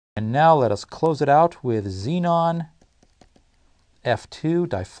And now let us close it out with xenon F2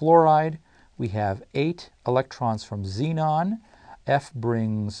 difluoride. We have 8 electrons from xenon. F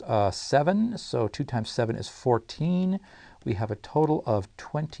brings 7, so 2 times 7 is 14. We have a total of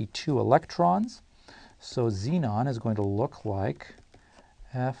 22 electrons. So xenon is going to look like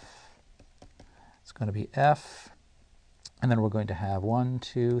F. It's going to be F. And then we're going to have 1,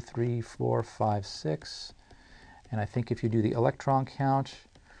 2, 3, 4, 5, 6. And I think if you do the electron count,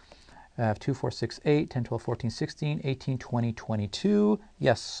 I have 2, 4, 6, 8, 10, 12, 14, 16, 18, 20, 22.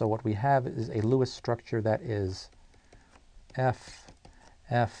 Yes, so what we have is a Lewis structure that is F,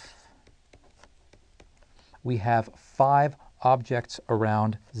 F. We have 5 objects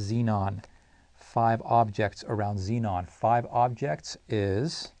around xenon. 5 objects around xenon. 5 objects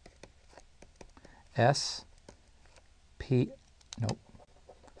is S, P, nope.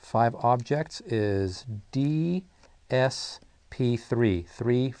 5 objects is D, S, P3,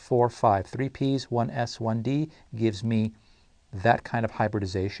 3, 4, 5. 3 P's, 1 S, 1 D gives me that kind of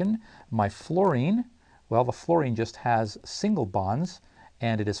hybridization. My fluorine, well, the fluorine just has single bonds,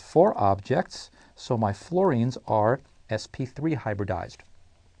 and it is 4 objects, so my fluorines are sp3 hybridized.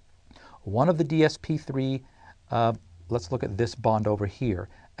 One of the dsp3, let's look at this bond over here.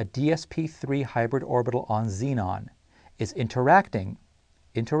 A dsp3 hybrid orbital on xenon is interacting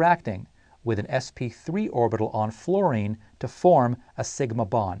with an sp3 orbital on fluorine to form a sigma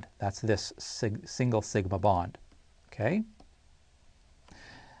bond. This single sigma bond. Okay?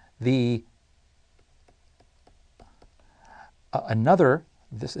 This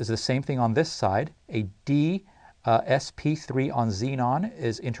is the same thing on this side. A sp3 on xenon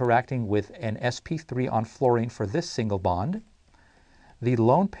is interacting with an sp3 on fluorine for this single bond. The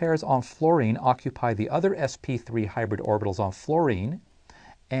lone pairs on fluorine occupy the other sp3 hybrid orbitals on fluorine,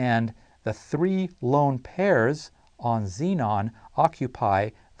 and the 3 lone pairs on xenon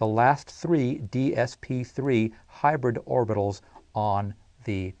occupy the last 3 dsp3 hybrid orbitals on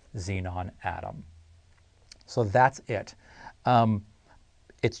the xenon atom. So that's it.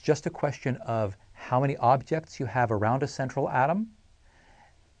 It's just a question of how many objects you have around a central atom.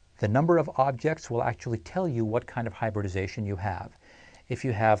 The number of objects will actually tell you what kind of hybridization you have. If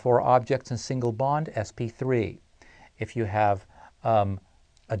you have 4 objects in single bond, sp3. If you have a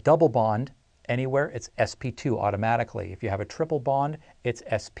double bond anywhere, it's sp2 automatically. If you have a triple bond, it's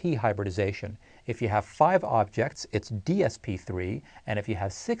sp hybridization. If you have 5 objects, it's dsp3, and if you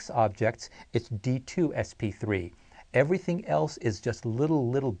have 6 objects, it's d2 sp3. Everything else is just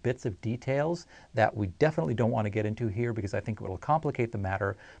little bits of details that we definitely don't want to get into here because I think it will complicate the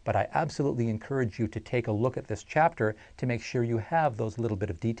matter, but I absolutely encourage you to take a look at this chapter to make sure you have those little bit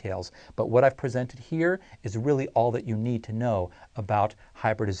of details. But what I've presented here is really all that you need to know about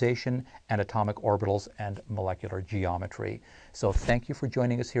hybridization and atomic orbitals and molecular geometry. So thank you for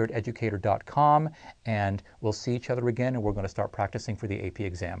joining us here at Educator.com, and we'll see each other again, and we're going to start practicing for the AP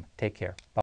exam. Take care. Bye.